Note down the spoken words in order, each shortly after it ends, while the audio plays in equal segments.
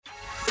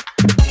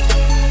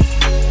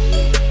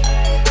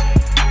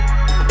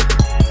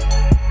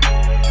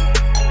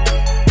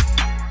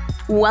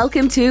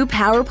Welcome to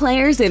Power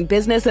Players in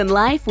Business and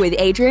Life with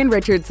Adrienne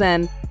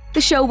Richardson,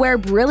 the show where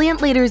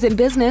brilliant leaders in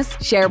business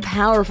share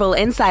powerful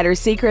insider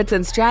secrets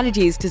and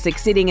strategies to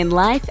succeeding in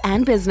life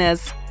and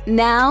business.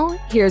 Now,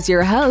 here's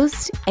your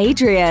host,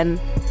 Adrienne.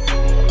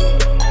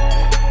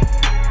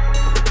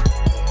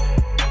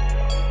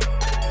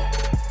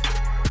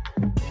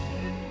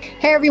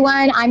 Hey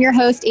everyone, I'm your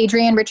host,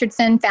 Adrienne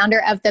Richardson,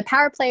 founder of the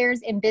Power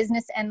Players in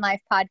Business and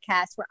Life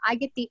podcast, where I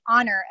get the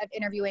honor of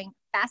interviewing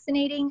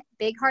fascinating,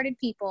 big-hearted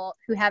people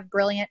who have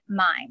brilliant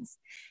minds.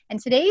 And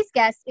today's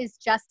guest is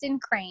Justin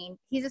Crane.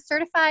 He's a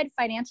certified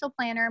financial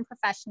planner and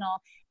professional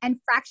and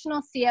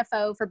fractional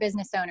CFO for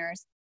business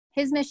owners.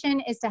 His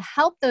mission is to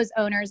help those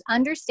owners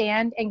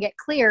understand and get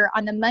clear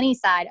on the money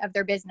side of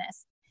their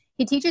business.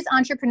 He teaches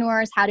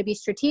entrepreneurs how to be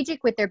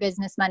strategic with their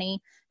business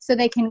money so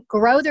they can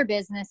grow their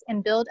business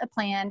and build a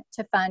plan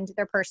to fund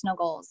their personal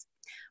goals.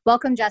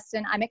 Welcome,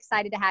 Justin. I'm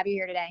excited to have you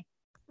here today.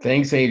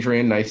 Thanks,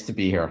 Adrienne. Nice to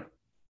be here.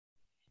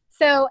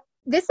 So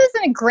this is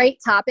a great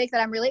topic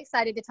that I'm really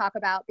excited to talk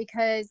about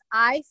because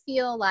I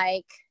feel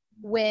like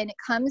when it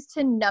comes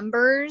to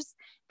numbers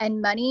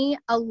and money,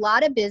 a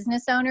lot of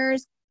business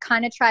owners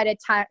kind of try to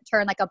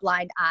turn like a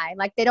blind eye,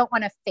 like they don't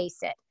want to face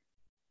it.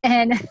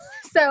 And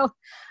so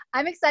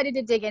I'm excited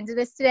to dig into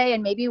this today,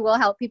 and maybe we'll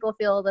help people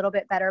feel a little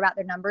bit better about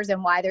their numbers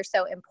and why they're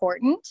so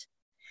important.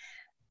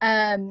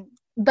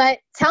 But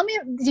tell me,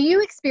 do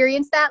you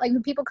experience that? Like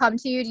when people come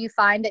to you, do you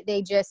find that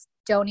they just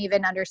don't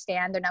even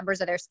understand their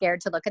numbers or they're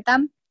scared to look at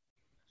them?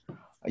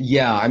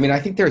 Yeah. I mean, I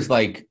think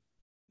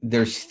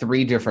there's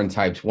three different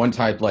types. One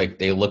type, like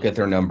they look at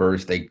their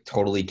numbers, they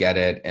totally get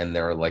it, and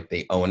they're like,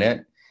 they own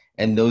it.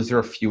 And those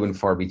are few and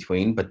far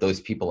between, but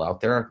those people out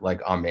there, like,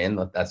 I'm in,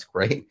 that's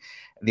great.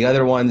 The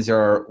other ones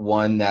are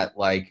one that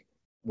like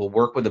will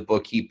work with a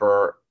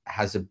bookkeeper,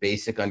 has a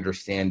basic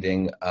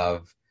understanding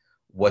of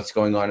what's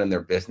going on in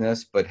their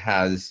business, but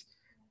has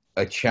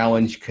a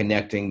challenge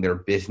connecting their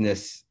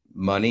business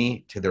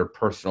money to their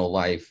personal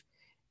life.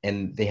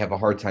 And they have a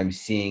hard time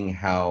seeing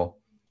how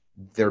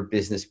their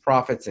business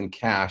profits and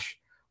cash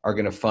are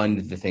going to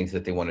fund the things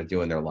that they want to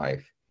do in their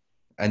life.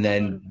 And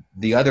then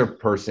the other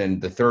person,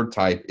 the third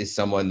type, is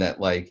someone that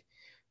like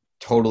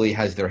totally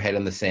has their head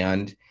in the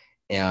sand.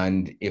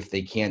 And if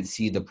they can't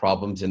see the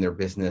problems in their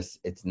business,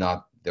 it's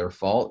not their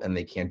fault and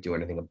they can't do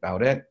anything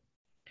about it.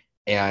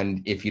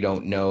 And if you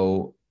don't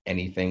know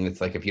anything, it's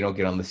like if you don't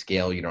get on the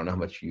scale, you don't know how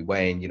much you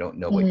weigh and you don't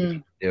know what you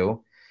need to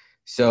do.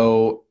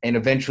 So, and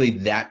eventually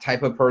that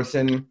type of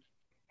person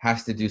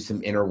has to do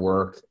some inner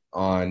work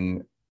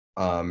on,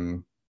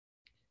 I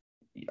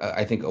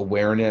think,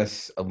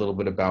 awareness, a little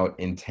bit about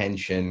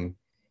intention,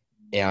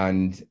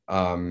 and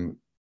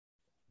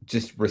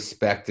just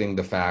respecting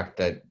the fact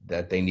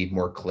that they need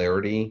more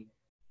clarity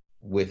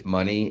with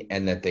money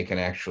and that they can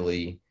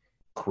actually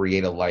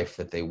create a life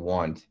that they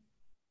want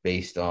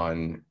based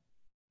on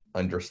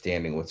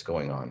understanding what's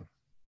going on.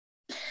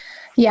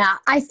 Yeah,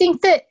 I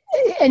think that,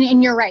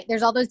 and you're right,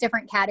 there's all those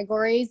different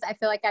categories. I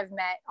feel like I've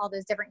met all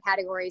those different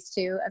categories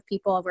too of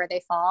people of where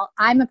they fall.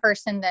 I'm a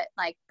person that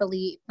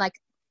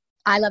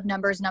I love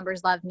numbers,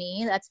 numbers love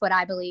me. That's what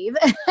I believe.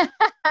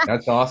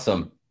 That's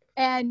awesome.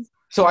 And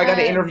so I got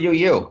to interview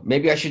you.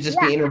 Maybe I should just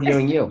be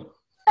interviewing you.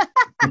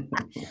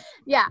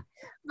 Yeah.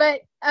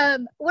 But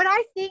what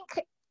I think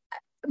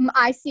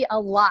I see a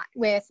lot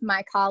with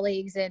my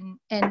colleagues and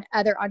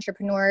other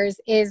entrepreneurs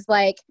is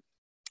like,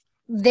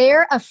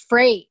 they're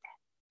afraid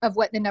of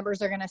what the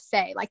numbers are going to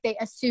say. Like they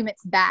assume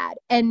it's bad.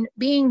 And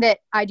being that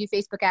I do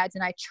Facebook ads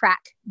and I track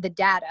the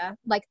data,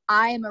 like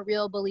I am a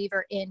real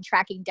believer in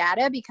tracking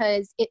data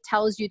because it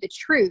tells you the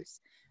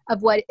truth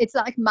of what it's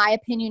not like my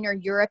opinion or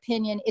your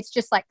opinion. It's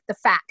just like the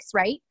facts,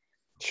 right?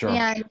 Sure.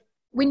 And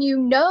when you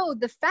know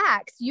the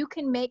facts, you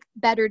can make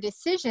better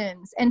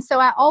decisions. And so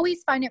I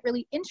always find it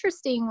really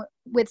interesting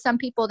with some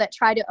people that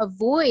try to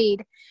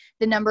avoid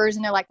the numbers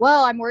and they're like,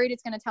 well, I'm worried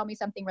it's going to tell me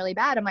something really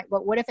bad. I'm like,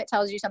 well, what if it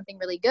tells you something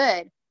really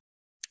good?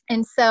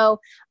 And so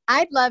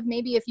I'd love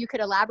maybe if you could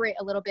elaborate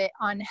a little bit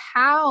on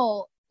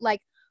how,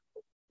 like,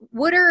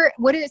 what are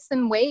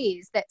some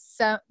ways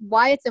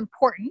why it's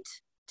important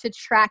to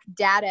track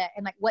data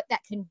and like what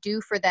that can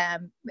do for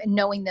them and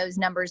knowing those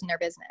numbers in their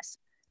business.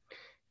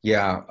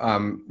 Yeah.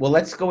 Well,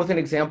 let's go with an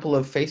example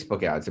of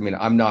Facebook ads. I mean,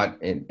 I'm not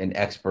an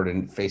expert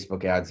in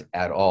Facebook ads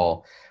at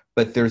all,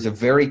 but there's a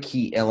very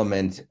key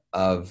element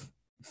of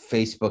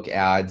Facebook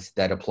ads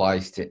that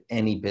applies to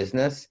any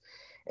business.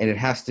 And it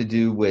has to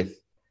do with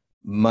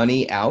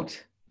money out,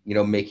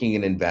 making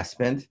an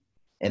investment,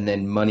 and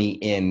then money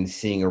in,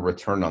 seeing a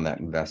return on that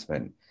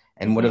investment.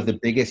 And one of the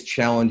biggest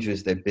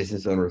challenges that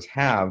business owners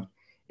have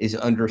is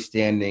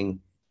understanding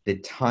the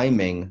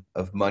timing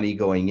of money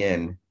going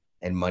in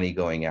and money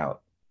going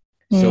out.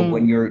 So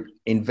when you're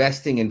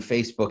investing in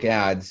Facebook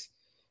ads,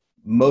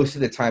 most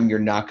of the time you're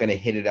not going to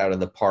hit it out of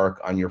the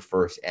park on your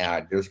first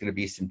ad. There's going to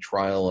be some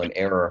trial and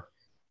error.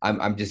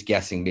 I'm just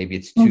guessing, maybe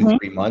it's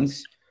 2-3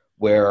 months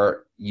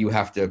where you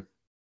have to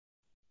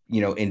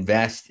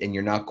invest and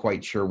you're not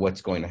quite sure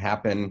what's going to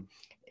happen.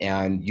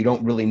 And you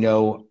don't really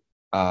know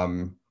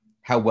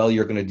how well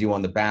you're going to do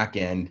on the back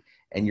end.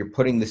 and you're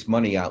putting this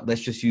money out.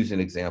 Let's just use an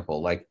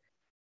example, like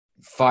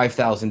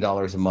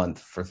 $5,000 a month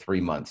for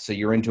 3 months. So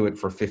you're into it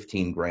for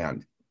 15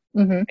 grand.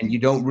 Mm-hmm. And you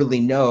don't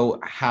really know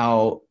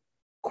how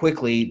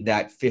quickly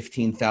that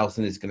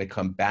 15,000 is going to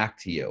come back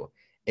to you.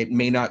 It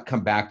may not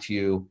come back to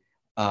you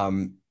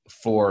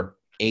for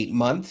 8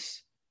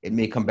 months. It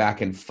may come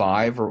back in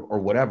 5 or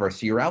whatever.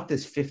 So you're out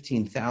this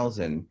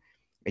 15,000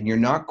 and you're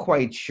not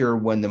quite sure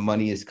when the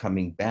money is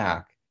coming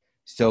back.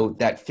 So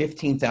that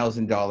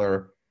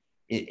 $15,000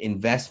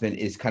 investment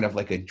is kind of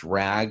like a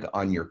drag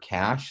on your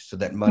cash. So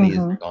that money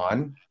is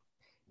gone.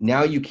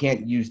 Now you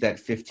can't use that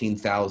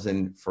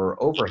 15,000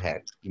 for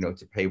overhead,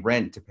 to pay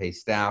rent, to pay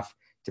staff,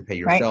 to pay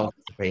yourself,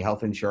 to pay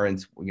health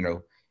insurance,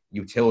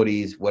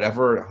 utilities,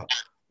 whatever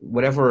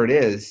it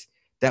is,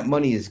 that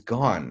money is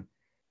gone.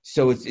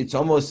 So it's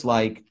almost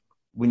like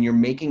when you're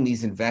making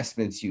these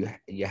investments, you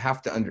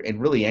have to and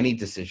really any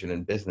decision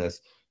in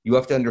business, you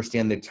have to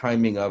understand the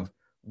timing of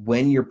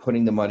when you're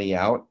putting the money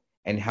out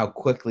and how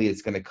quickly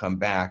it's going to come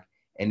back.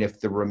 And if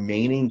the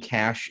remaining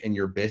cash in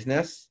your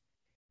business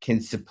can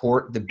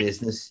support the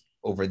business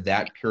over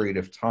that period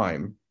of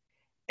time.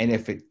 And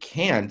if it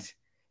can't,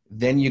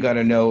 then you got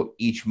to know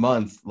each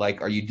month,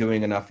 like, are you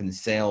doing enough in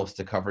sales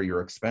to cover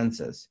your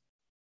expenses?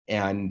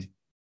 And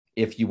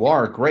if you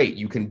are, great,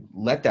 you can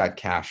let that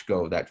cash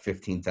go, that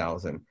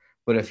 15,000.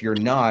 But if you're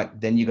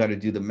not, then you got to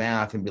do the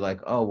math and be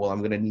like, oh, well, I'm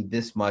going to need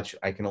this much.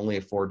 I can only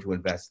afford to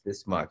invest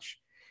this much.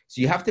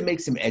 So you have to make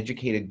some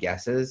educated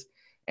guesses.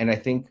 And I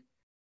think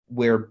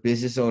where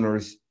business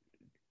owners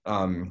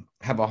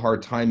have a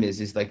hard time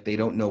is like, they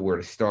don't know where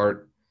to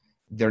start.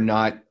 They're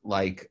not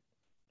like,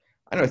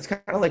 I don't know, it's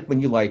kind of like when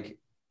you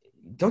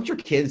don't your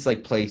kids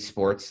play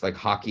sports like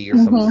hockey or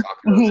something? Soccer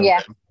or something?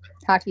 Yeah.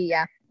 Hockey.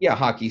 Yeah. Yeah.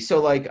 Hockey.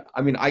 So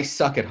I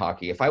suck at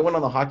hockey. If I went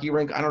on the hockey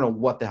rink, I don't know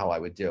what the hell I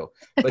would do,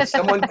 but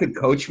someone could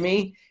coach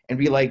me and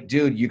be like,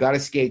 dude, you got to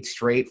skate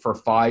straight for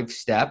 5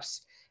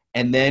 steps.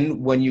 And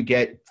then when you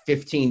get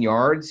 15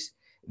 yards,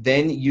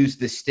 then use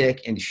the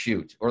stick and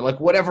shoot, or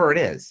whatever it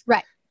is.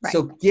 Right.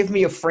 So give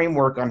me a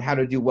framework on how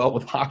to do well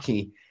with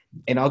hockey,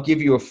 and I'll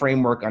give you a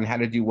framework on how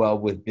to do well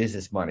with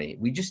business money.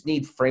 We just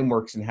need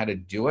frameworks on how to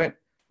do it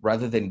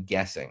rather than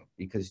guessing,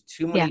 because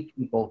too many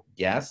people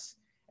guess,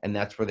 and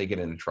that's where they get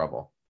into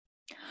trouble.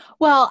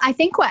 Well, I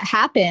think what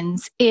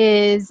happens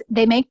is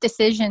they make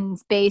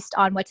decisions based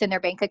on what's in their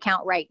bank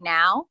account right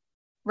now,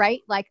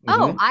 right? Like,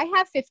 oh, I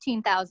have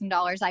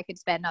 $15,000 I could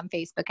spend on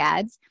Facebook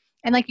ads.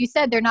 And like you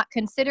said, they're not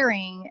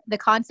considering the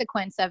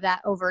consequence of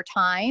that over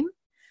time,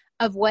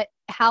 of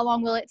how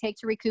long will it take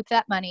to recoup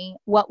that money?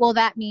 What will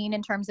that mean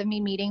in terms of me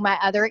meeting my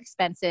other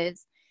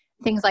expenses?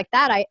 Things like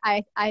that.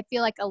 I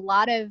feel like a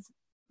lot of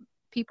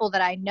people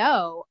that I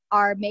know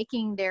are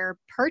making their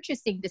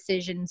purchasing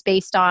decisions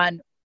based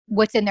on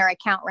what's in their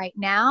account right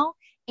now,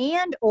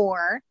 and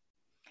or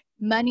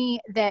money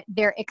that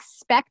they're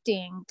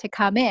expecting to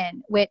come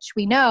in, which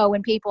we know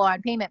when people are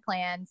on payment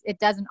plans, it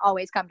doesn't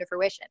always come to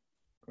fruition.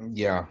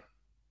 Yeah.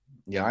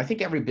 I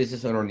think every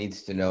business owner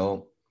needs to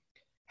know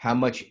how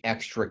much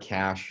extra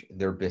cash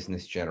their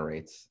business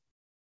generates.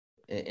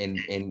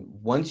 And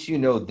once you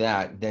know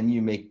that, then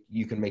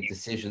you can make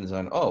decisions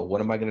on, oh,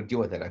 what am I going to do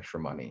with that extra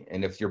money?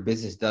 And if your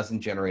business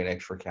doesn't generate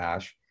extra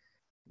cash,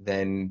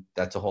 then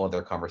that's a whole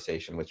other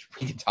conversation, which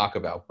we can talk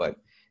about, but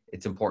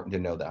it's important to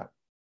know that.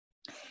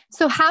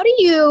 So how do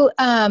you,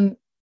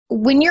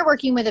 when you're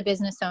working with a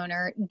business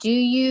owner,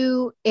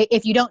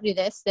 if you don't do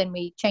this, then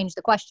we change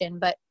the question,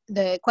 but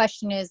the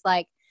question is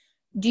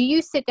do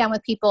you sit down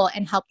with people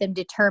and help them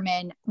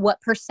determine what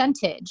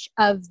percentage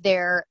of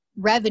their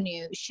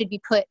revenue should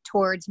be put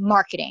towards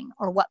marketing,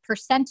 or what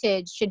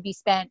percentage should be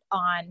spent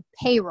on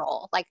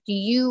payroll? Do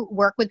you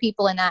work with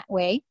people in that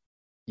way?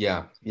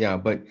 Yeah.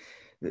 But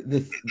the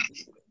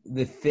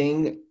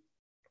thing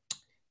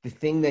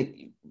that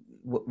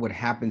what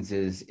happens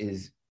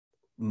is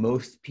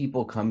most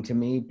people come to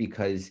me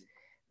because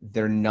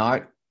they're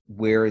not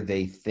where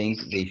they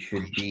think they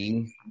should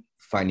be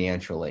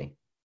financially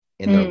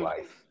in their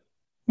life.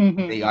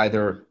 They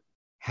either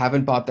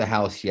haven't bought the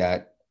house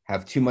yet,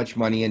 have too much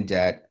money in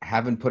debt,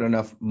 haven't put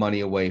enough money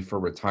away for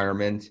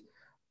retirement.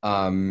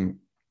 They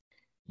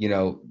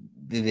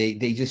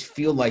just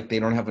feel like they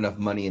don't have enough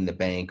money in the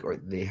bank, or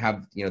they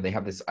have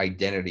this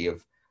identity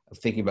of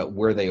thinking about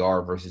where they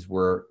are versus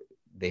where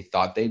they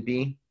thought they'd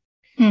be.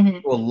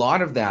 So a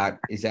lot of that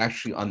is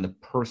actually on the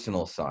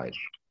personal side.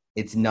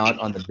 It's not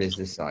on the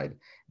business side.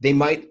 They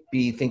might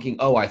be thinking,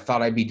 oh, I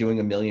thought I'd be doing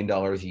 $1 million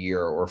a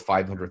year or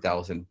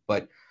 500,000,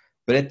 but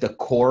at the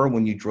core,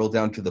 when you drill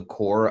down to the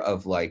core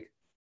of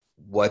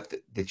what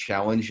the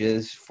challenge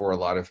is for a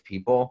lot of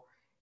people,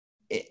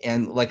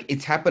 and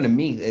it's happened to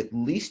me at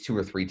least 2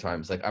 or 3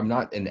 times. I'm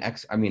not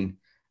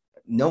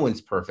no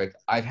one's perfect.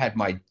 I've had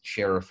my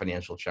share of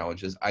financial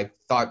challenges. I've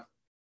thought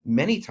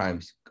many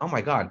times, oh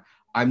my God,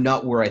 I'm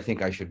not where I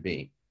think I should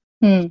be.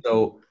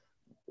 So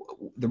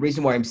the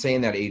reason why I'm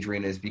saying that,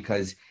 Adrian, is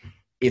because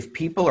if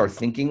people are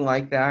thinking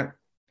like that,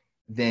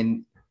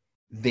 then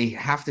they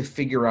have to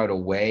figure out a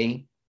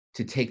way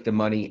to take the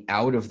money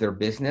out of their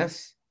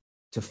business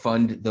to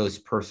fund those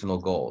personal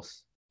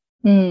goals.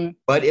 Mm.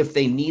 But if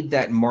they need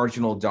that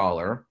marginal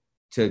dollar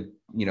to,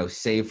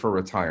 save for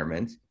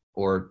retirement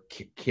or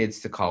kids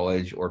to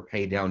college or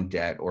pay down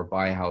debt or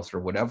buy a house or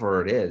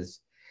whatever it is,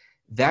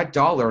 that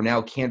dollar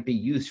now can't be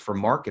used for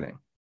marketing,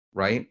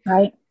 right?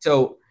 Right.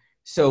 So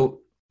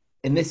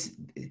in this,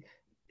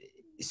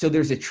 so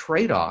there's a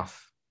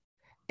trade-off,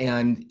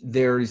 and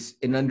there's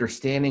an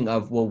understanding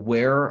of, well,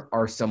 where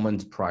are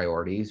someone's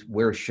priorities?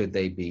 Where should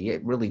they be?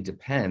 It really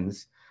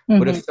depends.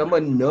 But if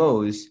someone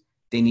knows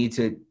they need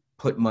to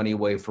put money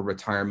away for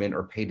retirement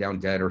or pay down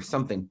debt or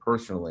something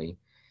personally,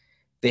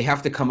 they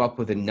have to come up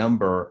with a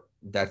number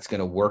that's going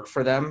to work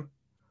for them,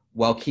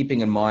 while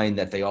keeping in mind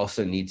that they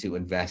also need to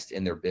invest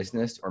in their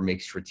business or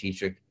make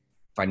strategic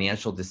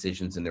financial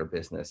decisions in their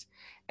business.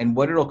 And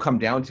what it'll come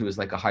down to is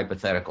like a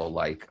hypothetical,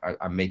 like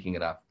I'm making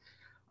it up.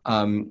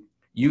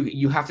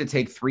 You have to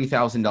take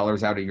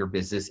 $3,000 out of your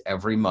business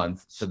every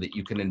month so that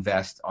you can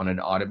invest on an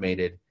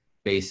automated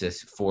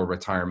basis for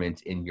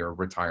retirement in your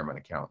retirement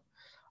account.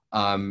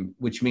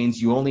 Which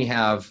means you only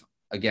have,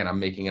 again, I'm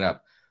making it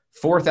up,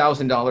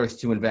 $4,000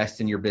 to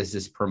invest in your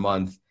business per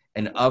month.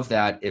 And of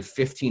that, if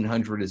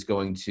 $1,500 is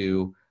going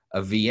to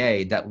a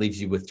VA, that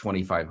leaves you with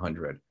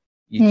 $2,500.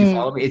 You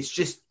follow me? It's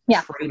just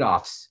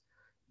trade-offs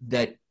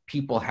that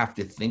people have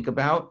to think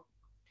about.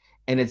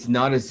 And it's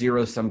not a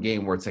zero-sum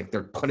game where it's like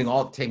they're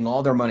taking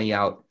all their money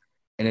out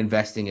and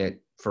investing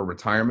it for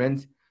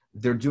retirement.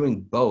 They're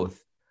doing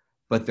both,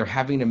 but they're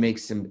having to make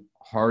some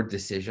hard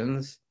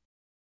decisions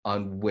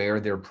on where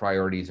their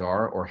priorities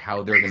are or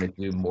how they're going to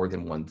do more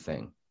than one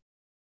thing.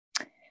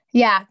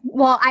 Yeah.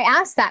 Well, I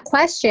asked that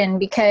question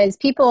because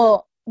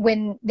people,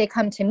 when they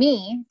come to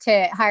me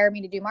to hire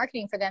me to do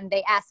marketing for them,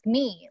 they ask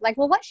me like,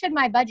 well, what should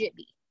my budget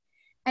be?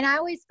 And I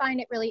always find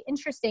it really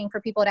interesting for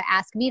people to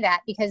ask me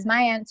that, because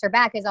my answer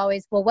back is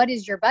always, well, what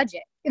is your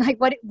budget? Like,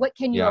 what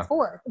can you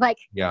afford? Like,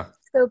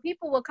 so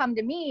people will come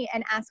to me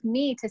and ask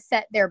me to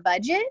set their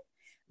budget,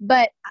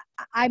 but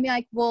I'm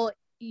like, well,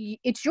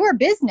 it's your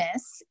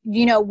business.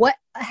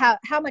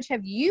 How much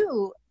have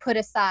you put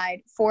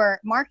aside for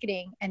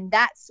marketing? And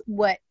that's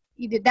what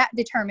that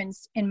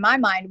determines, in my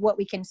mind, what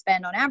we can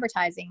spend on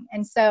advertising.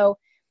 And so,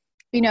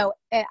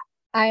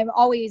 I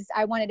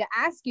wanted to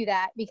ask you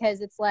that,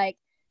 because it's like,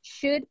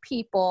 should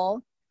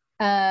people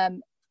have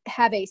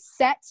a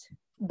set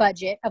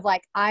budget of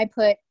like, I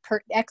put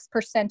X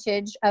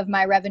percentage of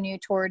my revenue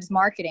towards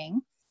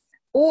marketing?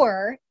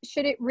 Or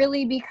should it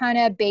really be kind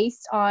of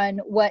based on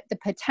what the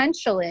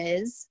potential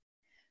is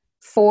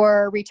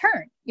for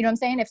return? You know what I'm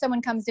saying? If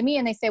someone comes to me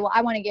and they say, well,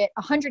 I want to get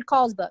 100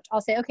 calls booked,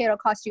 I'll say, okay, it'll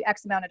cost you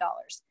X amount of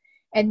dollars.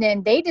 And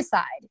then they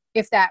decide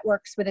if that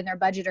works within their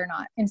budget or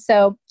not. And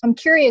so I'm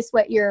curious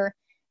what your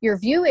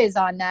view is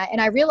on that.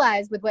 And I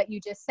realize with what you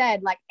just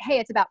said, like, hey,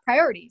 it's about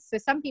priorities. So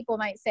some people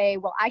might say,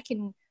 well, I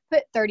can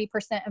put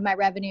 30% of my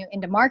revenue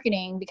into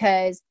marketing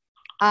because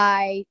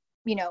I,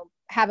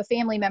 have a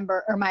family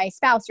member or my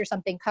spouse or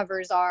something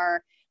covers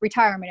our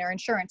retirement or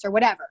insurance or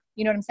whatever,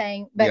 you know what I'm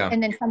saying? But,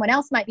 and then someone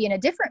else might be in a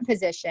different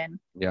position.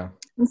 Yeah.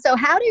 And so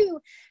how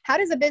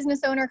does a business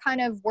owner kind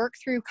of work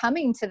through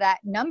coming to that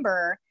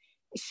number?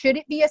 Should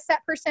it be a set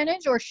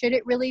percentage, or should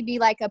it really be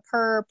like a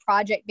per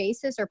project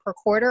basis or per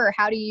quarter? Or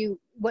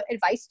what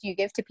advice do you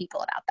give to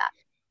people about that?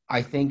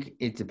 I think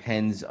it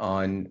depends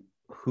on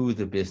who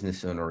the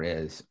business owner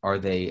is. Are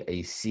they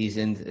a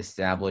seasoned,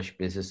 established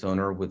business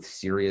owner with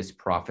serious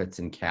profits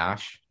and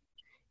cash?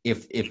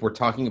 If we're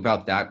talking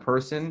about that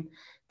person,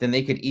 then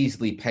they could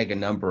easily peg a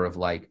number of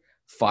like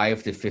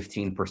 5 to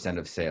 15%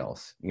 of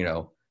sales,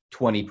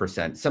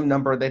 20%, some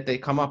number that they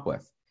come up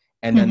with,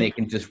 and then they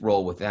can just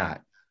roll with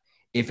that.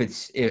 If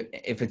it's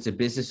a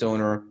business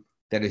owner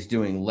that is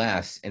doing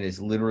less and is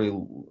literally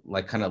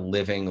like kind of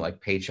living like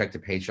paycheck to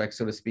paycheck,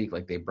 so to speak,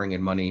 like they bring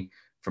in money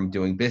from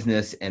doing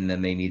business and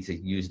then they need to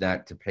use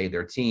that to pay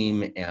their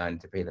team and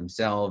to pay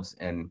themselves.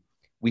 And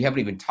we haven't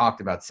even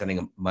talked about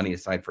setting money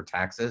aside for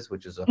taxes,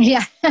 which is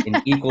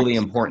an equally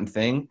important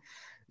thing.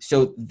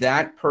 So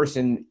that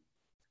person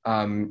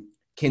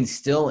can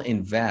still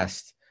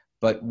invest,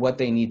 but what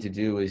they need to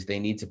do is they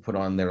need to put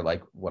on their,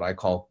 like what I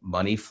call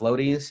money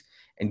floaties,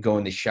 and go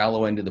in the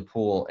shallow end of the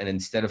pool. And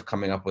instead of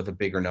coming up with a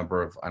bigger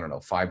number of, I don't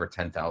know, 5 or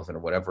 10,000 or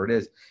whatever it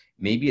is,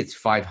 maybe it's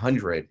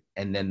 500.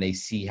 And then they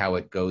see how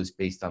it goes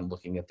based on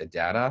looking at the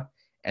data.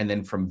 And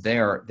then from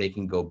there, they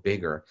can go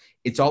bigger.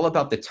 It's all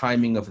about the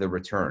timing of the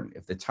return.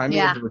 If the timing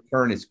of the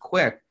return is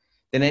quick,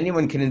 then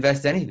anyone can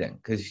invest anything,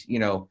 because,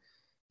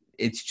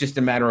 it's just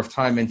a matter of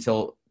time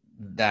until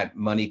that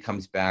money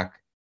comes back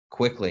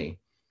quickly.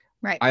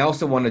 Right. I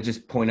also want to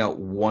just point out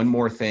one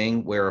more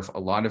thing, where if a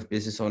lot of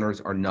business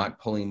owners are not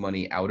pulling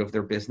money out of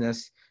their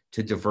business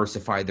to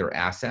diversify their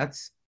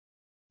assets,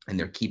 and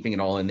they're keeping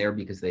it all in there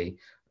because they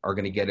are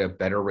going to get a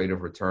better rate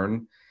of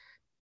return,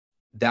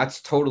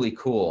 that's totally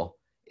cool,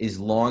 as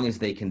long as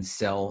they can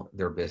sell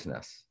their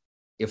business.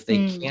 If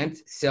they can't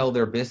sell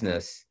their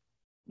business,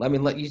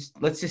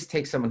 let's just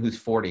take someone who's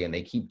 40 and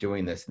they keep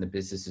doing this and the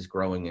business is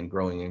growing and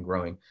growing and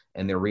growing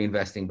and they're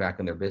reinvesting back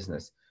in their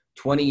business.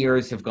 20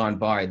 years have gone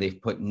by.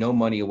 They've put no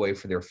money away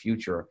for their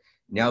future.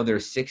 Now they're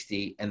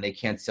 60 and they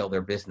can't sell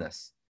their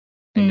business.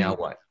 And now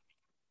what?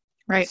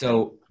 Right.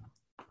 So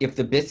if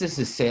the business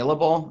is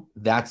saleable,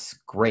 that's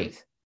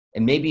great.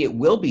 And maybe it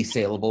will be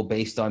saleable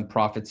based on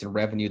profits and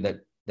revenue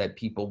that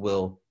people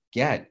will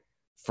get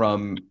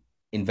from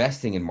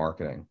investing in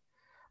marketing.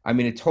 I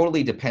mean, it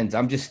totally depends.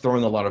 I'm just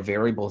throwing a lot of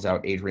variables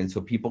out, Adrian,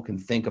 so people can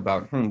think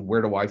about,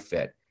 where do I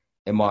fit?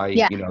 Am I,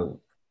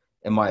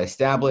 am I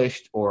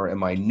established or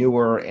am I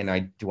newer?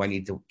 And do I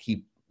need to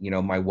keep,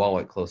 my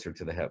wallet closer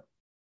to the hip?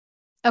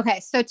 Okay.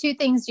 So 2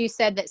 things you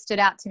said that stood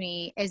out to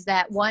me is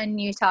that one,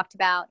 you talked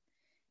about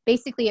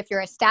basically if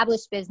you're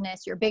established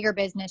business, you're bigger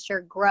business,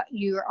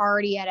 you're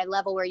already at a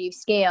level where you've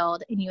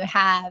scaled and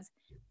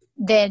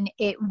then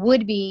it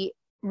would be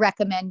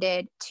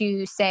recommended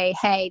to say,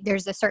 hey,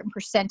 there's a certain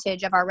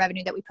percentage of our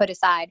revenue that we put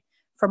aside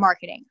for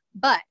marketing.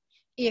 But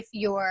if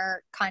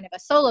you're kind of a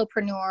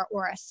solopreneur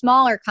or a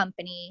smaller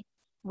company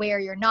where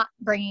you're not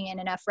bringing in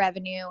enough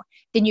revenue,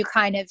 then you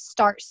kind of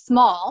start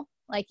small,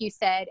 like you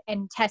said,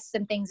 and test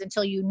some things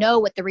until you know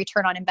what the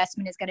return on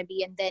investment is going to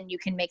be. And then you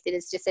can make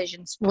these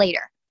decisions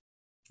later.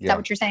 Is that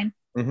what you're saying?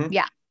 Mm-hmm.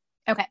 Yeah.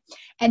 Okay.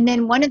 And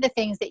then one of the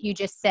things that you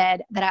just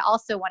said that I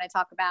also want to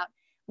talk about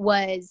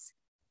was,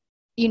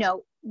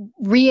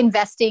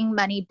 reinvesting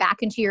money back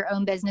into your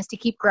own business to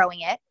keep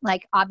growing it.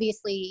 Like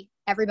obviously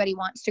everybody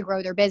wants to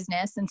grow their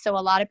business. And so a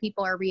lot of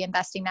people are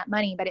reinvesting that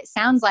money, but it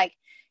sounds like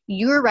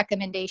your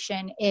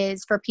recommendation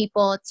is for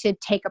people to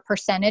take a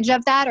percentage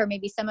of that, or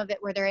maybe some of it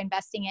where they're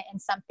investing it in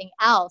something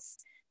else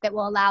that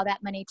will allow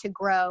that money to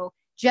grow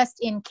just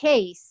in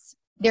case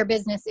their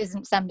business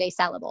isn't someday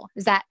sellable.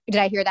 Did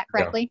I hear that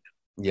correctly?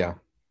 Yeah.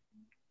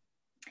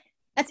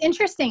 That's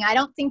interesting. I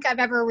don't think I've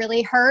ever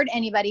really heard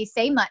anybody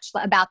say much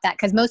about that,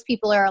 because most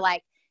people are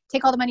like,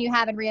 take all the money you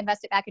have and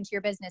reinvest it back into your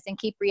business and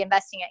keep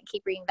reinvesting it and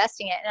keep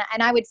reinvesting it.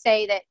 And I would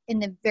say that in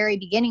the very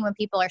beginning, when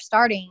people are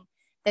starting,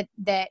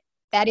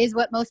 that is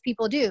what most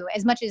people do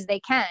as much as they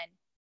can.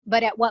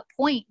 But at what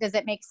point does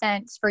it make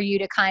sense for you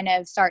to kind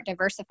of start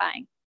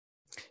diversifying?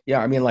 Yeah.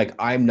 I mean, like,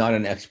 I'm not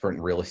an expert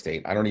in real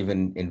estate. I don't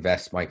even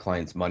invest my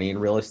clients' money in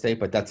real estate,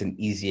 but that's an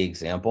easy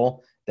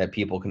example that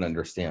people can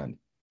understand.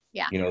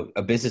 Yeah.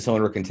 A business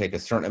owner can take a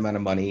certain amount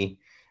of money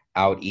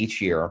out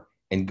each year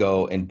and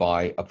go and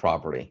buy a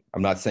property.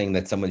 I'm not saying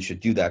that someone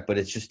should do that, but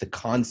it's just the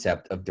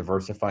concept of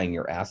diversifying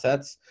your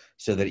assets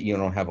so that you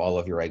don't have all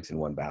of your eggs in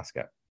one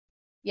basket.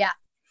 Yeah.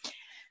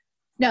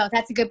 No,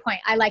 that's a good point.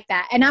 I like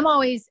that. And I'm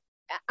trying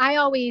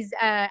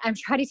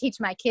to teach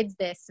my kids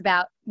this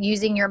about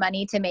using your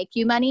money to make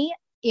you money.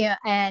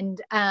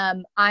 And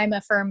I'm a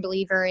firm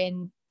believer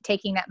in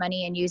taking that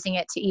money and using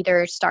it to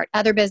either start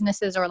other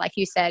businesses or, like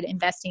you said,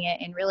 investing it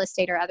in real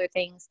estate or other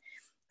things,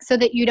 so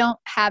that you don't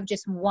have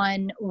just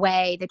one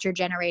way that you're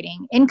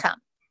generating income.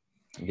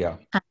 Yeah.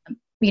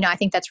 I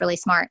think that's really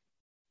smart.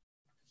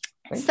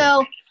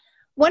 So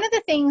one of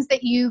the things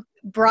that you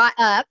brought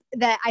up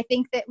that I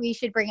think that we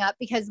should bring up,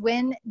 because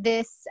when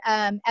this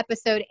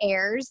episode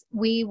airs,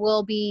 we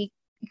will be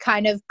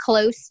kind of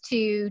close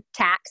to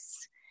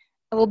tax.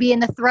 We'll be in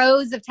the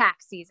throes of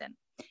tax season.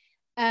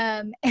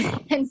 And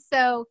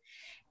so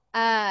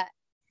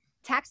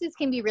taxes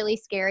can be really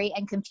scary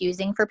and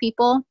confusing for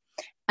people.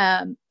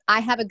 I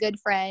have a good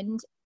friend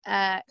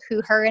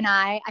who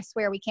I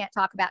swear we can't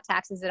talk about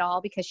taxes at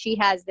all, because she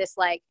has this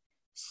like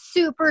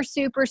super,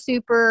 super,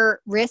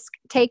 super risk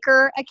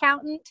taker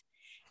accountant.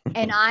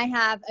 And I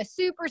have a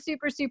super,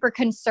 super, super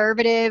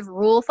conservative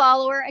rule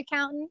follower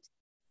accountant.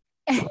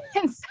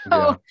 And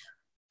so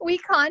we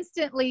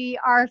constantly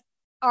are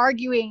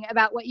arguing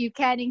about what you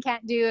can and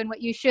can't do and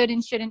what you should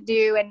and shouldn't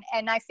do.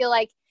 And I feel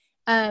like,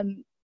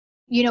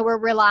 we're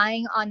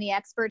relying on the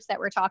experts that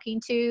we're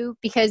talking to,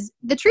 because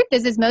the truth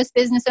is most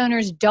business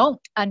owners don't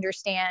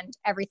understand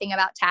everything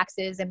about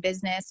taxes and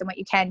business and what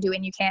you can do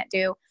and you can't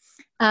do.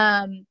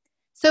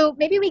 So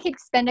maybe we could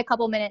spend a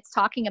couple minutes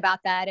talking about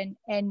that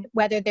and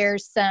whether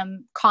there's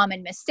some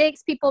common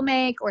mistakes people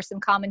make or some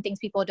common things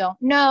people don't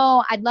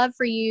know. I'd love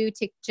for you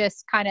to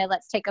just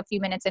let's take a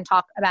few minutes and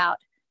talk about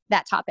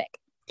that topic.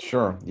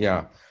 Sure.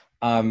 Yeah.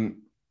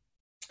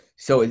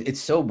 So it's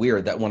so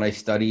weird that when I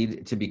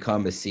studied to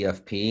become a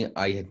CFP,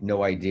 I had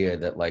no idea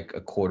that like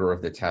a quarter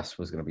of the test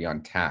was going to be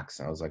on tax.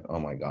 And I was like, oh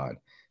my God.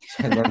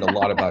 So I learned a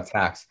lot about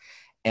tax.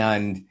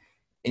 And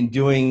in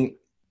doing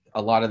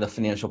a lot of the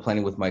financial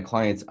planning with my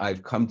clients,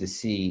 I've come to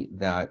see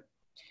that,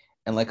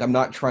 and like, I'm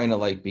not trying to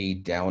like be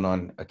down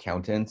on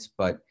accountants,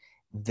 but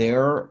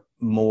they're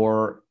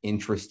more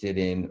interested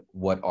in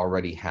what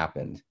already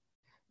happened.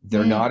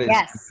 They're not as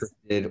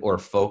interested or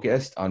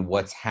focused on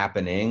what's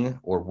happening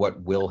or what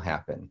will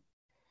happen.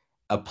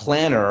 A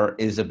planner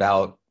is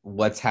about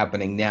what's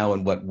happening now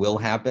and what will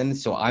happen.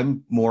 So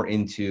I'm more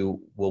into,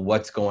 well,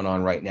 what's going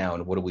on right now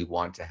and what do we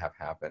want to have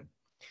happen?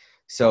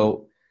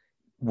 So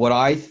what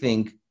I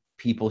think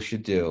people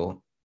should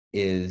do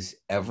is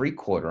every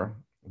quarter,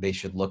 they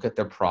should look at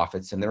their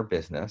profits in their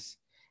business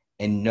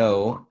and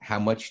know how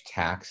much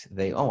tax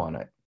they owe on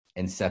it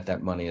and set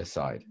that money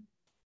aside.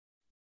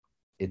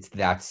 It's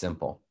that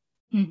simple.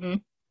 Mm-hmm.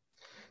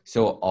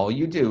 So all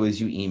you do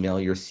is you email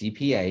your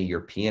CPA,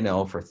 your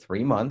P&L for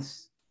 3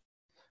 months,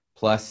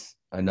 plus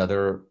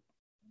another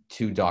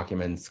two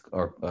documents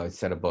or a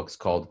set of books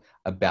called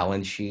a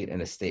balance sheet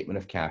and a statement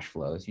of cash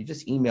flows. You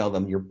just email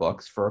them your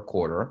books for a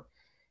quarter,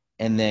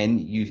 and then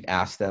you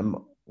ask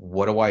them,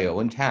 what do I owe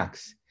in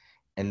tax?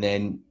 And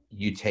then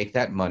you take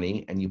that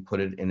money and you put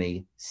it in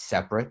a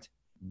separate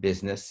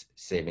business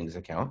savings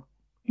account,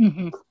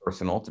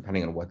 personal,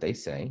 depending on what they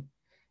say.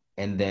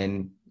 And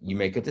then you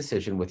make a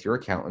decision with your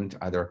accountant,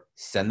 either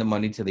send the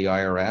money to the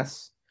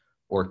IRS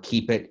or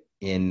keep it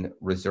in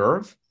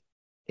reserve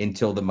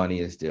until the money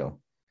is due.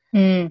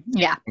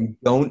 Yeah. And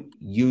don't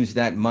use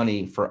that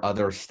money for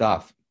other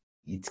stuff.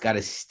 It's got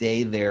to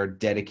stay there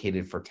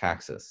dedicated for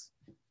taxes.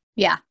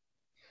 Yeah.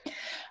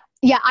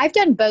 Yeah. I've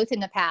done both in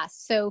the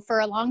past. So for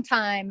a long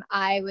time,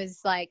 I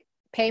was like,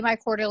 pay my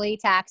quarterly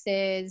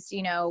taxes,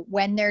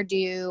 when they're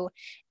due.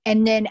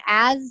 And then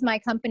as my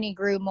company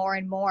grew more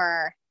and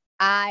more,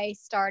 I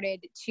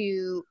started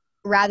to,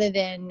 rather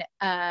than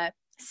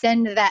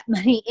send that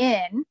money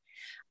in,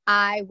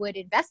 I would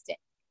invest it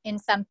in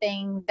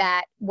something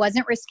that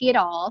wasn't risky at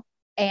all,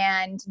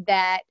 and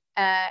that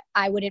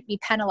I wouldn't be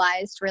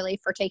penalized really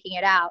for taking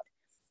it out,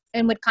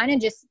 and would kind of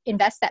just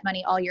invest that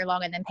money all year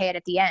long and then pay it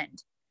at the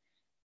end.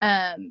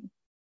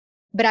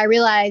 But I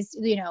realized,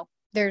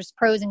 there's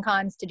pros and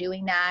cons to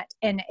doing that.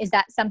 And is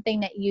that something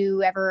that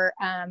you ever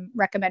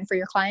recommend for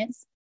your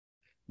clients?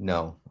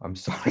 No, I'm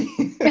sorry.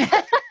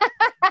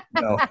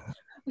 No.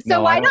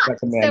 So why not?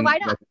 So why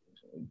not?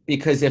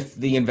 Because if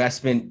the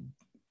investment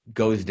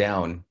goes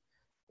down,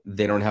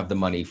 they don't have the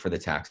money for the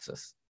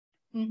taxes.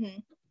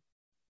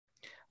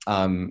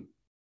 Now,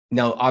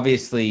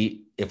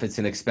 obviously, if it's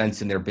an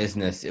expense in their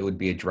business, it would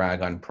be a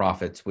drag on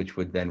profits, which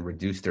would then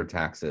reduce their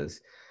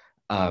taxes.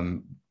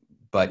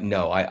 But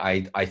no,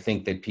 I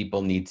think that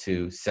people need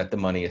to set the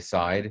money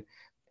aside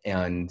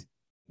and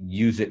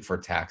use it for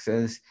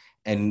taxes.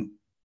 And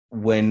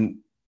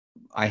when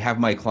I have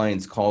my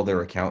clients call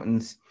their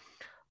accountants,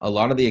 a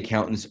lot of the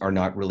accountants are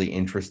not really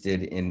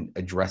interested in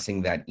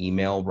addressing that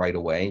email right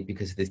away,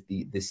 because the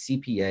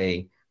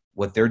CPA,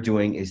 what they're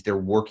doing is they're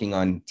working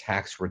on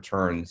tax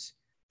returns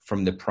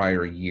from the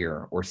prior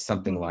year or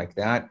something like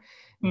that.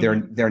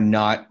 They're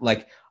not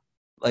like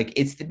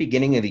it's the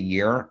beginning of the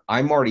year.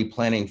 I'm already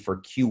planning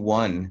for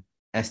Q1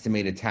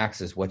 estimated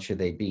taxes. What should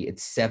they be?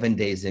 It's 7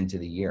 days into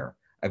the year.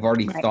 I've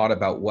already thought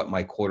about what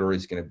my quarter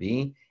is going to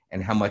be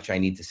and how much I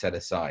need to set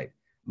aside.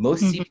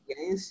 Most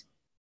CPAs,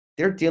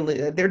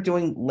 they're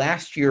doing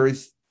last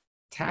year's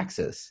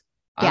taxes.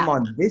 I'm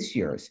on this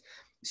year's.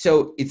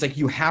 So it's like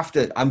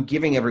I'm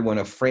giving everyone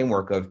a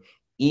framework of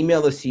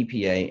email the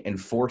CPA and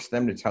force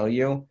them to tell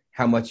you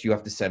how much you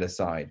have to set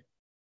aside.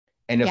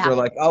 And if they're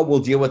like, oh, we'll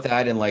deal with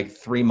that in like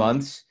 3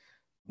 months.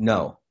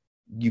 No,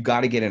 you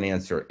got to get an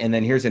answer. And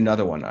then here's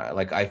another one.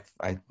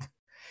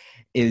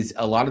 Is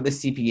a lot of the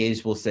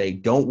CPAs will say,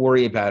 don't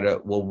worry about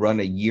it. We'll run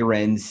a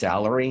year-end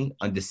salary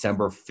on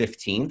December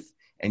 15th.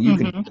 And you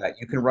can do that.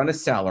 You can run a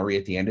salary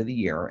at the end of the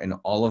year, and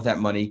all of that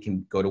money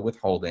can go to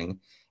withholding.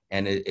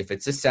 And if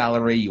it's a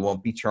salary, you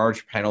won't be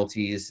charged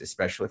penalties,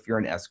 especially if you're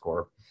an S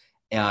Corp,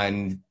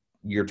 and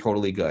you're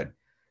totally good.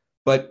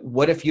 But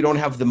what if you don't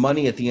have the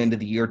money at the end of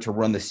the year to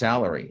run the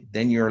salary?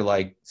 Then you're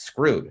like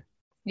screwed.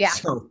 Yeah.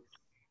 So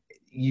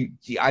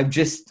I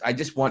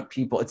just want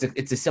people,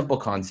 it's a simple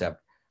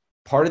concept.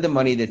 Part of the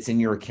money that's in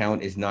your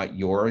account is not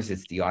yours,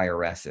 it's the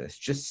IRS's.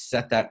 Just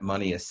set that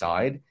money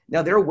aside.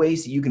 Now, there are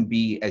ways that you can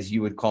be, as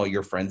you would call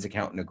your friend's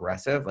accountant,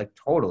 aggressive, like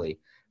totally.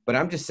 But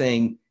I'm just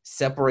saying,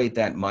 separate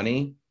that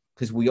money,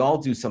 because we all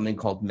do something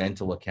called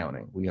mental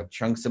accounting. We have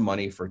chunks of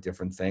money for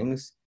different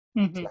things.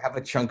 So have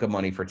a chunk of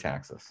money for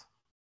taxes.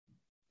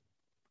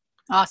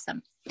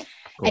 Awesome. Cool.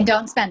 And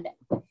don't spend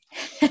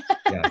it.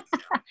 Yeah.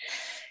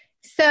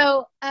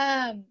 So,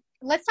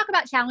 let's talk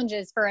about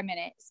challenges for a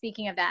minute,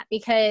 speaking of that,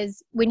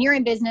 because when you're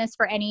in business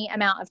for any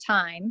amount of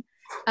time,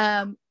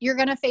 you're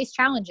going to face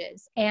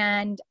challenges.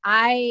 And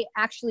I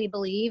actually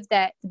believe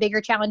that the bigger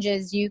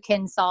challenges you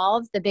can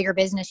solve, the bigger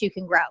business you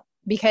can grow,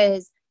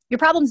 because your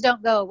problems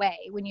don't go away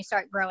when you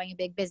start growing a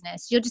big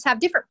business. You'll just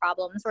have different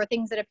problems or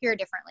things that appear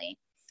differently.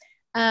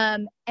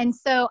 And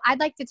so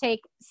I'd like to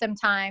take some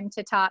time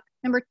to talk.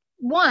 Number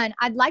one,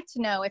 I'd like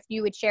to know if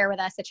you would share with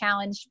us a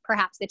challenge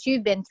perhaps that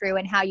you've been through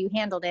and how you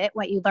handled it,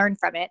 what you learned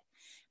from it.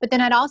 But then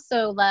I'd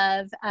also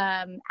love,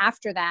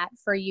 after that,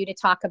 for you to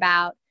talk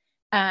about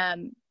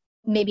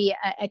maybe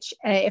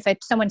if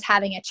someone's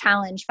having a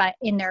challenge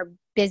in their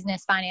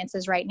business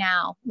finances right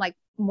now, like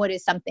what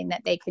is something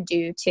that they could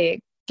do to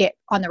get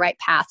on the right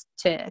path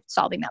to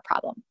solving that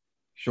problem?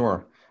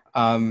 Sure.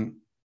 I'm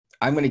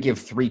going to give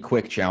 3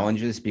 quick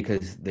challenges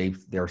because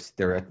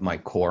they're at my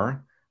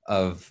core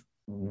of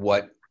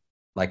what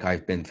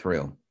I've been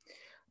through.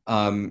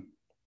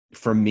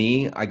 For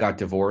me, I got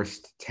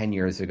divorced 10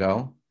 years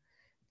ago.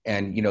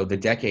 And, the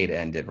decade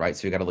ended, right?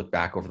 So you got to look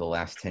back over the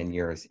last 10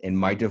 years. And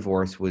my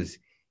divorce was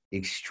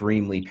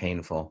extremely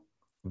painful,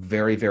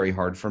 very, very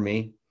hard for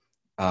me.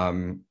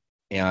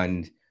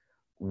 And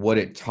what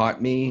it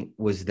taught me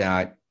was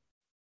that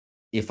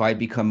if I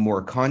become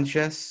more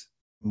conscious,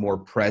 more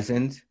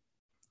present,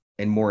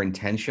 and more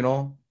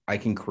intentional, I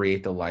can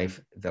create the life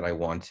that I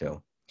want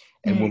to.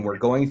 And when we're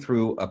going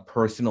through a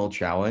personal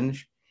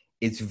challenge,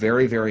 it's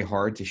very, very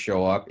hard to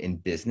show up in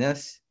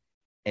business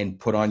and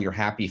put on your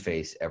happy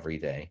face every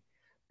day.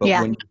 But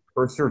when you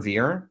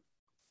persevere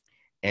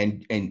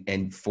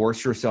and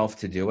force yourself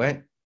to do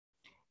it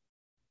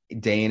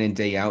day in and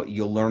day out,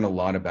 you'll learn a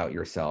lot about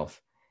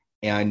yourself.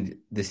 And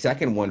the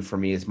second one for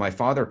me is my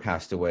father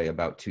passed away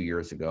about 2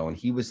 years ago, and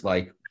he was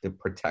like the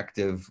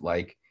protective,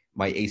 like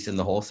my ace in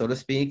the hole, so to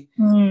speak.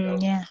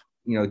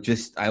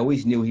 Just I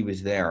always knew he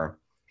was there,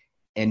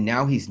 and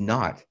now he's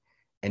not.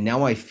 And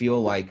now I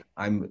feel like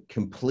I'm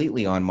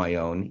completely on my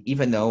own,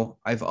 even though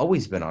I've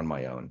always been on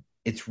my own.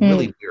 It's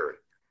really weird.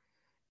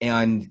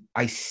 And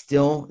I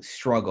still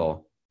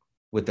struggle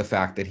with the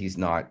fact that he's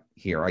not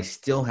here. I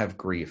still have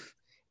grief.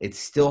 It's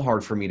still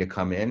hard for me to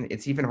come in.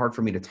 It's even hard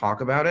for me to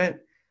talk about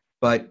it.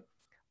 But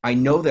I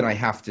know that I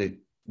have to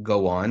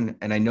go on,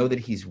 and I know that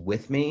he's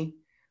with me.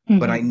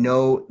 But I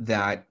know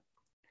that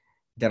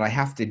I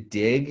have to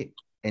dig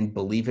and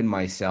believe in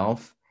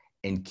myself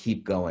and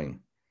keep going.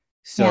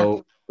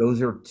 So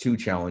those are two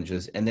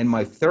challenges. And then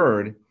my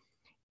third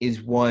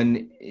is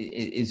one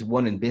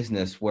in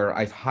business where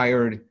I've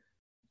hired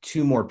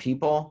 2 more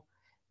people,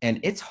 and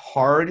it's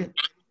hard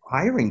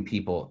hiring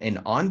people and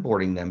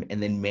onboarding them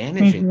and then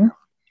managing them.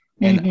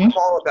 And I'm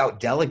all about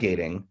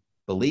delegating,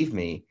 believe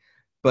me.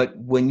 But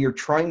when you're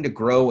trying to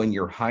grow and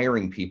you're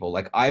hiring people,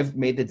 like I've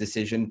made the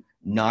decision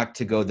not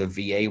to go the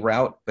VA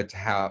route, but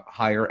to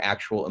hire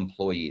actual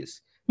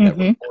employees that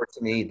report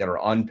to me, that are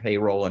on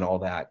payroll and all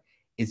that.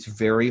 It's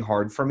very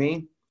hard for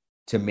me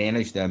to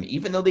manage them,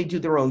 even though they do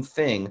their own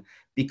thing,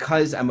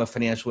 because I'm a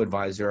financial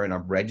advisor and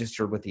I'm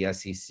registered with the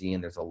SEC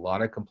and there's a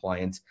lot of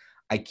compliance.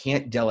 I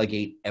can't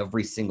delegate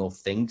every single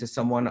thing to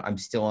someone. I'm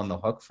still on the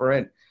hook for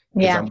it.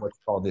 Because I'm what's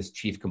called this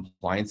chief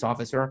compliance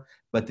officer.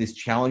 But this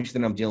challenge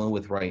that I'm dealing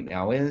with right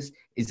now is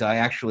I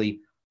actually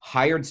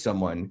hired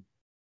someone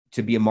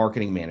to be a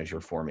marketing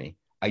manager for me.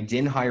 I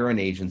didn't hire an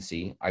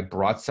agency. I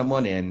brought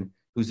someone in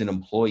who's an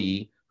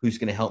employee who's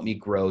going to help me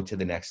grow to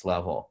the next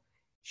level.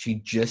 She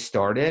just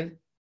started,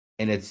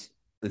 and it's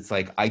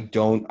like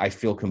I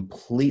feel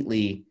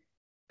completely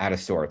out of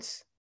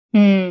sorts.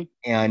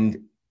 And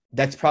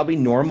that's probably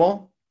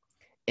normal.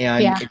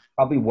 And it's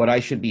probably what I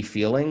should be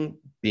feeling,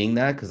 being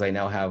that, because I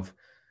now have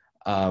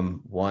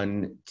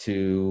 1,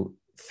 2,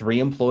 3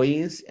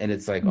 employees, and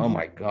it's like, oh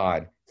my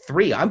God,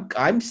 3.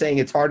 I'm saying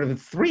it's harder than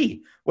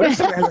 3. What if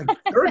someone has like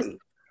 30?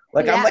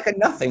 Like I'm like a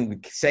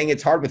nothing saying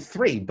it's hard with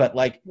 3, but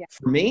like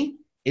for me,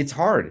 it's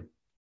hard.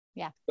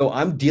 So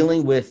I'm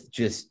dealing with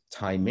just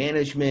time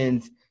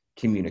management,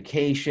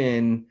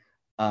 communication,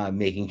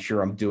 making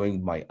sure I'm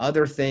doing my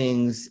other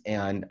things,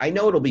 and I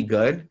know it'll be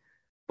good,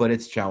 but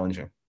it's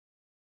challenging.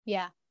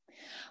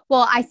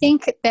 Well, I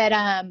think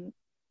that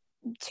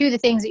 2 of the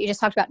things that you just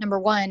talked about, number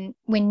one,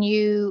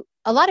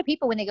 a lot of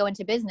people, when they go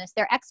into business,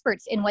 they're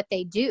experts in what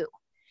they do.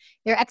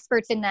 They're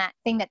experts in that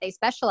thing that they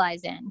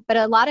specialize in. But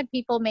a lot of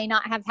people may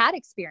not have had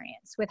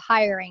experience with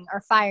hiring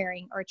or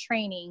firing or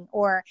training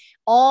or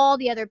all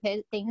the other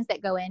things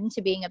that go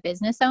into being a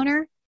business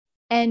owner.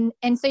 And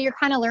so you're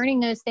kind of learning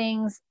those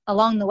things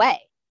along the way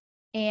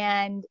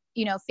and,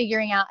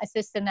 figuring out a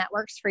system that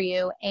works for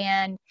you.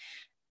 And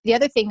the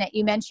other thing that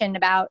you mentioned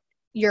about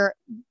your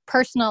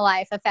personal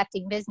life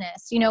affecting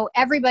business,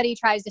 everybody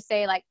tries to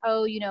say like,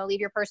 oh, leave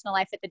your personal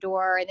life at the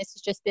door and this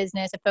is just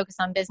business and focus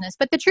on business.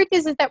 But the truth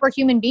is that we're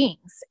human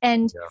beings,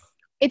 and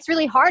it's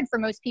really hard for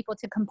most people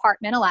to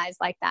compartmentalize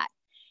like that.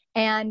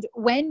 And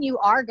when you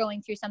are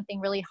going through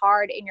something really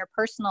hard in your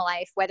personal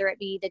life, whether it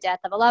be the death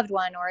of a loved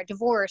one or a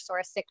divorce or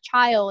a sick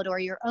child or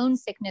your own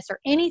sickness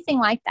or anything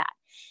like that,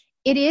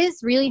 it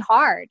is really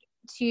hard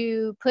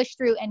to push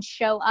through and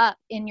show up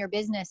in your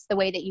business the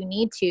way that you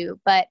need to.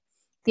 But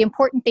the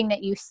important thing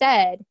that you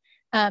said,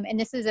 and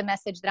this is a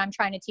message that I'm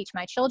trying to teach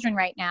my children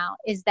right now,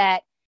 is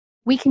that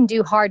we can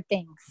do hard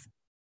things,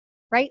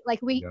 right? Like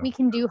we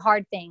can do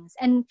hard things.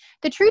 And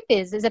the truth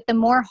is that the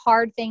more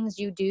hard things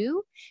you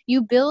do,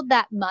 you build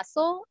that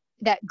muscle,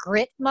 that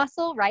grit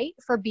muscle, right?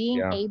 For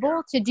being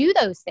able to do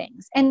those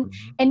things. And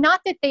not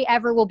that they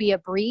ever will be a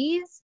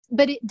breeze,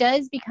 but it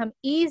does become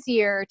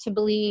easier to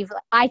believe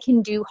I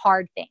can do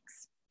hard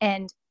things.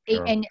 And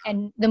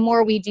the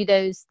more we do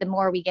those, the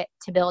more we get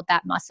to build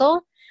that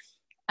muscle.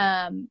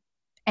 And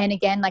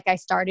again, like I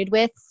started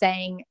with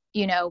saying,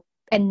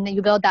 and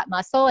you build that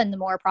muscle, and the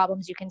more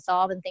problems you can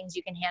solve and things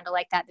you can handle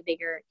like that, the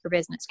bigger your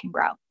business can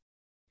grow.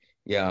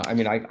 Yeah. I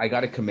mean, I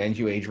got to commend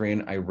you,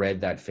 Adrienne. I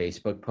read that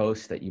Facebook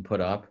post that you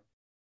put up.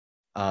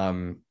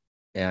 And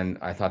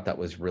I thought that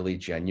was really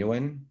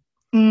genuine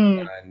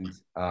and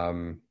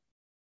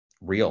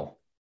real.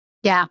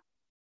 Yeah.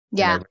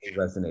 And I really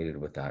resonated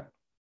with that.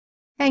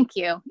 Thank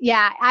you.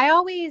 Yeah. I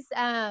always,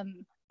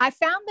 I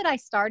found that I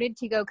started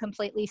to go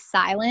completely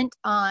silent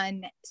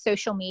on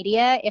social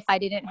media if I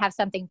didn't have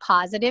something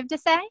positive to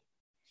say,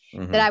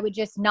 that I would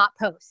just not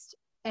post.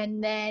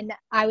 And then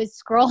I was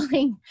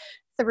scrolling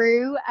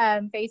through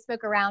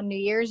Facebook around New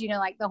Year's,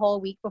 like the whole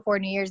week before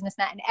New Year's and this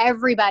and that, and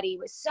everybody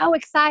was so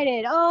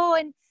excited. Oh,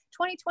 and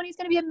 2020 is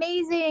going to be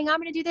amazing. I'm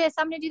going to do this.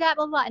 I'm going to do that,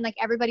 blah, blah, blah. And like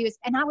everybody was,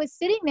 and I was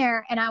sitting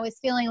there and I was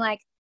feeling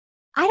like,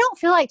 I don't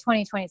feel like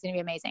 2020 is going to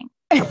be amazing.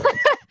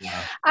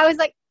 Yeah. I was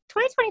like,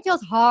 2020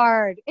 feels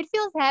hard. It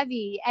feels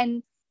heavy.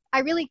 And I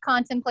really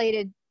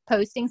contemplated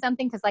posting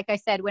something because like I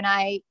said, when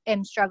I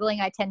am struggling,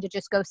 I tend to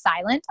just go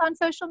silent on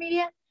social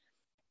media.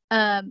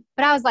 But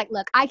I was like,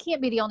 look, I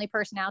can't be the only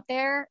person out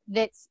there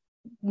that's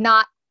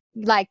not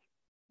like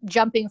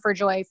jumping for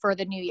joy for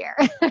the new year.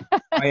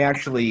 I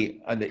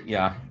actually,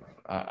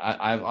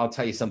 I'll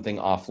tell you something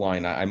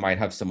offline. I might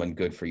have someone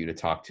good for you to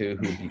talk to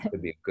who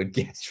could be a good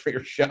guest for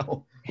your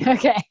show.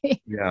 Okay.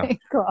 Yeah.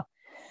 Cool.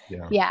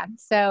 Yeah. Yeah.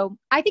 So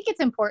I think it's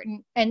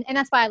important. And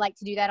that's why I like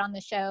to do that on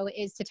the show,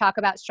 is to talk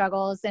about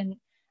struggles. And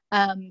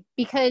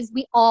because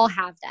we all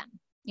have them,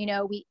 you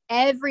know,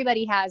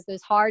 everybody has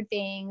those hard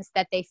things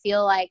that they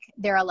feel like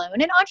they're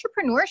alone. And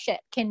entrepreneurship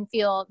can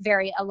feel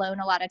very alone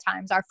a lot of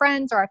times. Our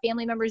friends or our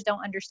family members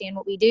don't understand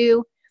what we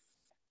do.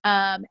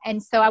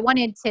 And so I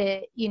wanted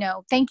to, you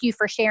know, thank you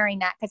for sharing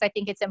that, because I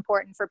think it's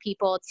important for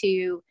people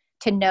to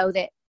know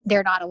that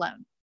they're not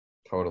alone.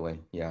 Totally.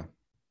 Yeah.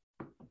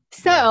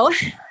 So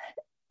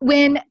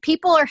when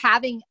people are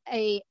having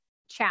a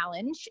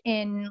challenge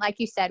in, like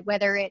you said,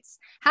 whether it's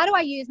how do I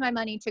use my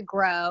money to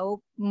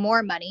grow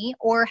more money,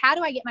 or how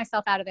do I get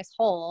myself out of this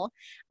hole?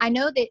 I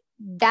know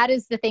that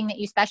is the thing that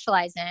you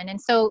specialize in.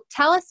 And so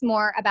tell us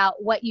more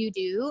about what you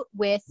do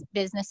with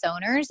business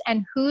owners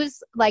and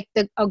who's like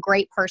a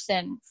great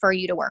person for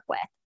you to work with.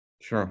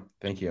 Sure.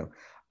 Thank you.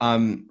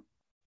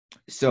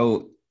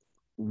 So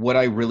what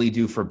I really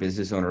do for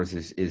business owners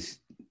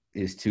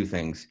is two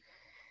things.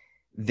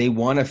 They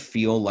want to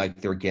feel like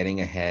they're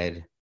getting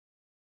ahead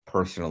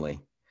personally.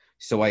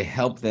 So I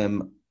help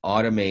them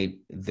automate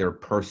their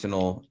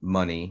personal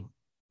money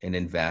and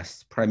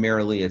invest.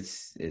 Primarily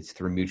it's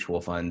through mutual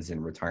funds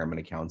and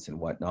retirement accounts and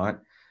whatnot,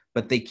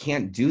 but they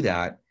can't do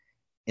that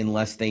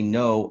unless they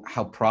know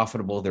how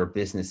profitable their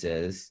business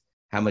is,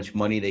 how much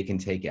money they can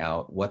take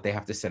out, what they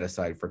have to set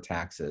aside for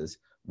taxes,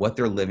 what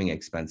their living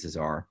expenses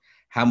are,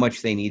 how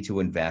much they need to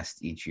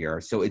invest each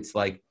year. So it's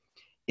like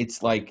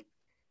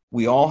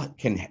we all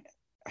can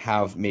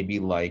have maybe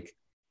like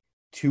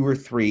 2 or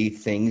 3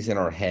 things in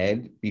our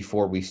head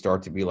before we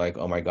start to be like,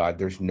 oh my God,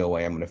 there's no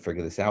way I'm going to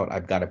figure this out.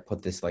 I've got to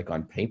put this like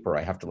on paper.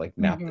 I have to like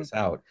map this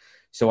out.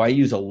 So I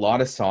use a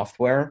lot of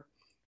software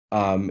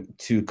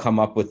to come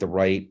up with the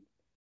right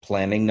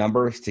planning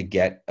numbers to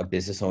get a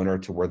business owner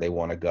to where they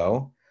want to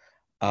go.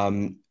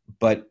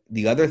 But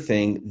the other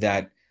thing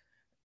that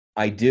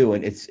I do,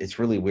 and it's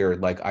really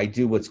weird, like I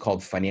do what's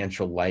called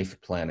financial life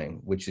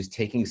planning, which is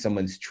taking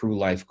someone's true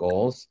life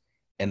goals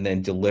and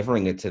then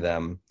delivering it to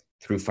them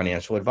through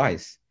financial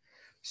advice.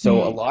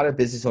 So a lot of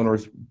business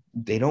owners,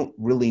 they don't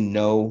really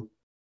know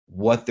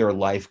what their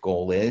life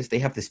goal is. They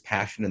have this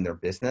passion in their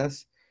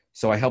business.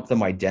 So I help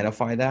them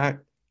identify that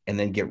and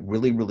then get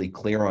really, really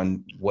clear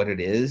on what it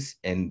is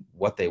and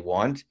what they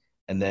want,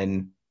 and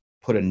then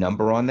put a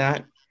number on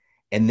that.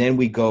 And then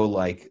we go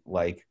like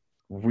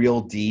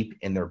real deep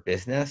in their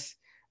business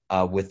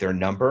with their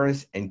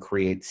numbers and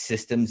create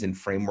systems and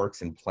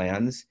frameworks and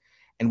plans.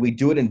 And we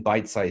do it in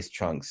bite-sized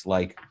chunks.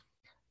 Like,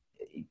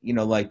 you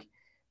know, like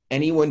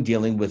anyone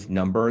dealing with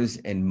numbers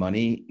and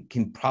money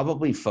can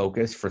probably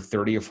focus for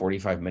 30 or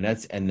 45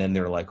 minutes. And then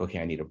they're like, okay,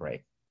 I need a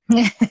break.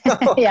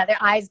 Yeah, their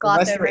eyes gloss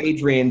Unless over. you're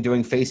Adrian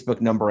doing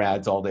Facebook number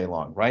ads all day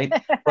long, right?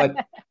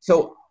 But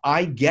so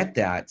I get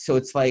that. So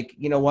it's like,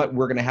 you know what?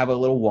 We're going to have a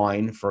little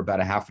wine for about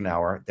a half an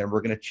hour. Then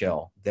we're going to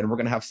chill. Then we're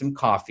going to have some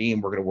coffee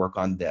and we're going to work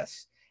on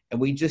this. And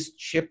we just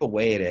chip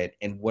away at it.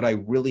 And what I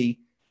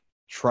really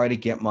try to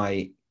get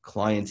my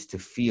clients to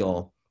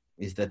feel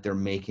is that they're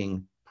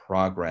making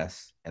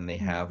progress and they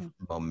have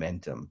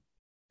momentum.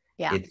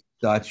 Yeah. It's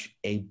such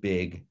a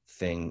big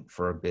thing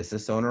for a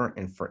business owner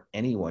and for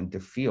anyone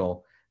to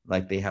feel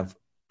like they have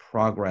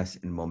progress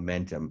and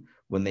momentum.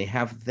 When they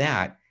have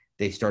that,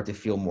 they start to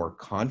feel more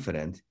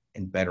confident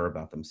and better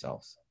about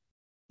themselves.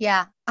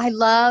 Yeah. I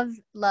love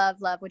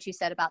what you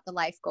said about the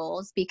life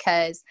goals,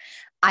 because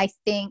I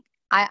think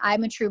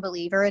I'm a true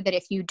believer that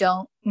if you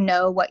don't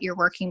know what you're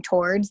working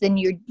towards, then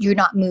you're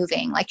not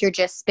moving, like you're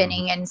just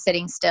spinning and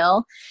sitting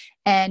still.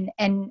 And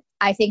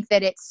I think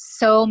that it's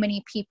so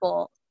many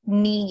people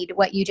need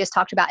what you just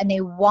talked about, and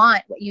they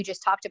want what you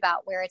just talked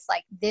about, where it's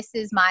like, this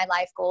is my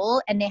life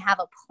goal, and they have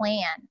a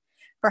plan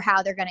for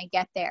how they're going to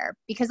get there.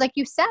 Because like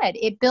you said,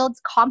 it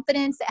builds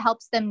confidence. It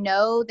helps them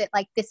know that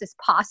like this is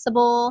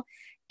possible.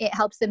 It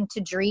helps them to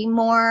dream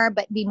more,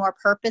 but be more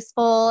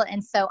purposeful.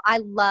 And so I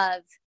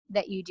love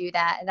that you do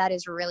that. That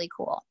is really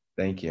cool.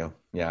 Thank you.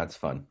 Yeah, it's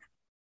fun.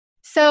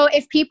 So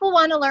if people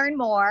want to learn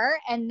more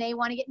and they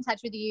want to get in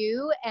touch with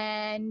you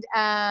and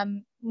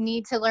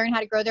need to learn how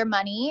to grow their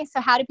money,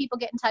 so how do people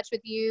get in touch with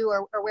you,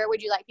 or where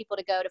would you like people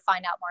to go to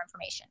find out more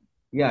information?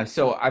 Yeah,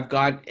 so I've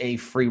got a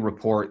free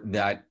report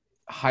that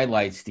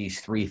highlights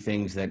these 3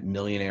 things that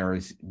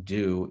millionaires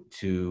do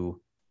to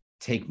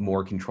take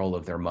more control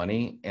of their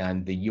money.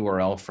 And the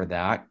URL for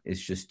that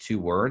is just 2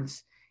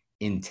 words: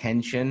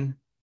 intention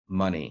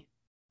money.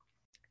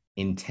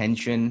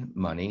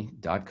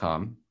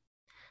 intentionmoney.com.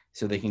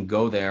 So they can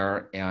go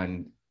there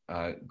and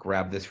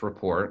grab this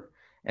report.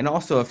 And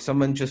also, if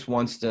someone just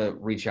wants to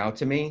reach out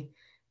to me,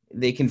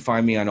 they can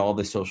find me on all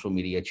the social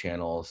media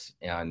channels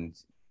and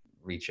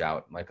reach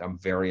out. Like, I'm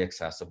very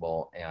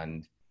accessible,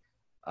 and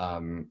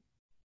I'm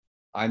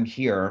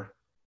here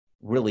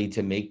really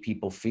to make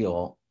people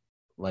feel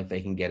like they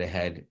can get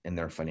ahead in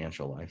their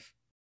financial life.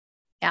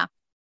 Yeah,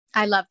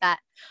 I love that.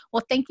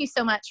 Well, thank you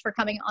so much for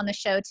coming on the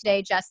show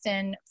today,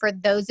 Justin. For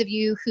those of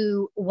you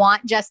who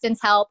want Justin's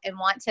help and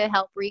want to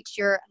help reach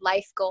your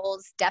life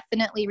goals,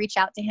 definitely reach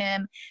out to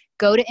him.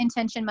 Go to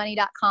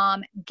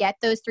intentionmoney.com, get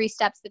those 3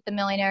 steps that the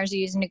millionaires are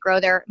using to grow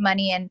their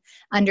money and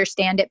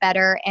understand it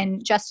better.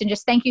 And Justin,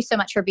 just thank you so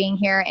much for being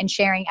here and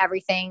sharing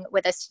everything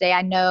with us today.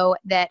 I know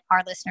that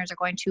our listeners are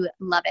going to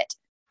love it.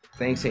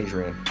 Thanks,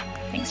 Adrienne.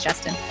 Thanks,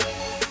 Justin.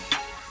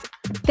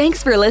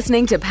 Thanks for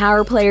listening to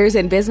Power Players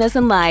in Business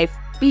and Life.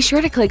 Be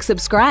sure to click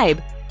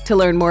subscribe. To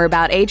learn more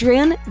about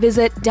Adrienne,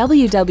 visit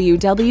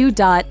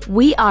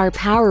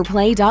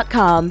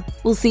www.wearepowerplay.com.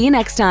 We'll see you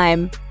next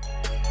time.